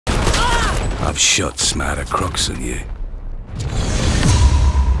I've shot smarter crooks than you.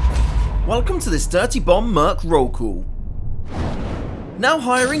 Welcome to this Dirty Bomb Merc roll call. Now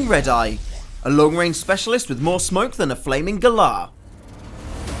hiring Redeye, a long-range specialist with more smoke than a flaming galah.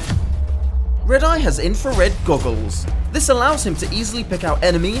 Redeye has infrared goggles. This allows him to easily pick out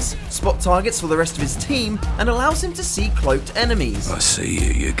enemies, spot targets for the rest of his team, and allows him to see cloaked enemies. I see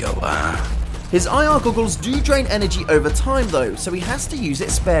you, you galah. His IR goggles do drain energy over time though, so he has to use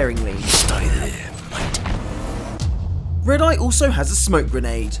it sparingly. Stay there, mate. Redeye also has a smoke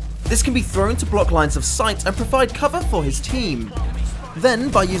grenade. This can be thrown to block lines of sight and provide cover for his team. Then,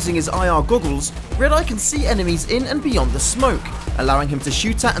 by using his IR goggles, Redeye can see enemies in and beyond the smoke, allowing him to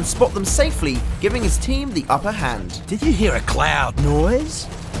shoot at and spot them safely, giving his team the upper hand. Did you hear a cloud noise?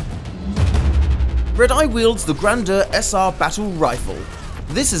 Redeye wields the Grandeur SR Battle Rifle.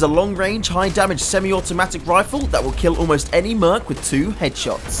 This is a long-range, high-damage semi-automatic rifle that will kill almost any merc with 2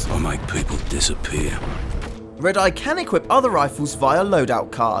 headshots. I'll make people disappear. Redeye can equip other rifles via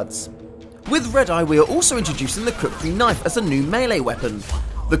loadout cards. With Redeye, we are also introducing the Kukri knife as a new melee weapon.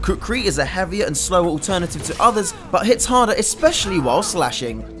 The Kukri is a heavier and slower alternative to others, but hits harder especially while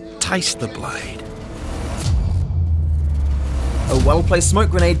slashing. Taste the blade. A well-placed smoke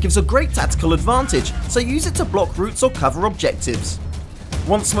grenade gives a great tactical advantage, so use it to block routes or cover objectives.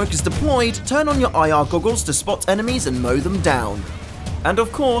 Once smoke is deployed, turn on your IR goggles to spot enemies and mow them down. And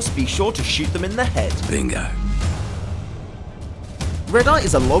of course, be sure to shoot them in the head. Bingo. Redeye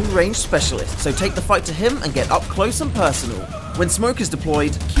is a long-range specialist, so take the fight to him and get up close and personal. When smoke is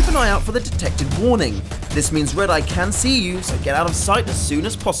deployed, keep an eye out for the detected warning. This means Redeye can see you, so get out of sight as soon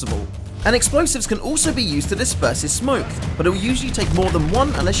as possible. And explosives can also be used to disperse his smoke, but it will usually take more than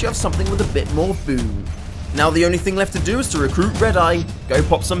one unless you have something with a bit more boom. Now the only thing left to do is to recruit Redeye, go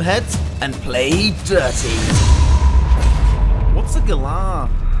pop some heads, and play dirty. What's a galah?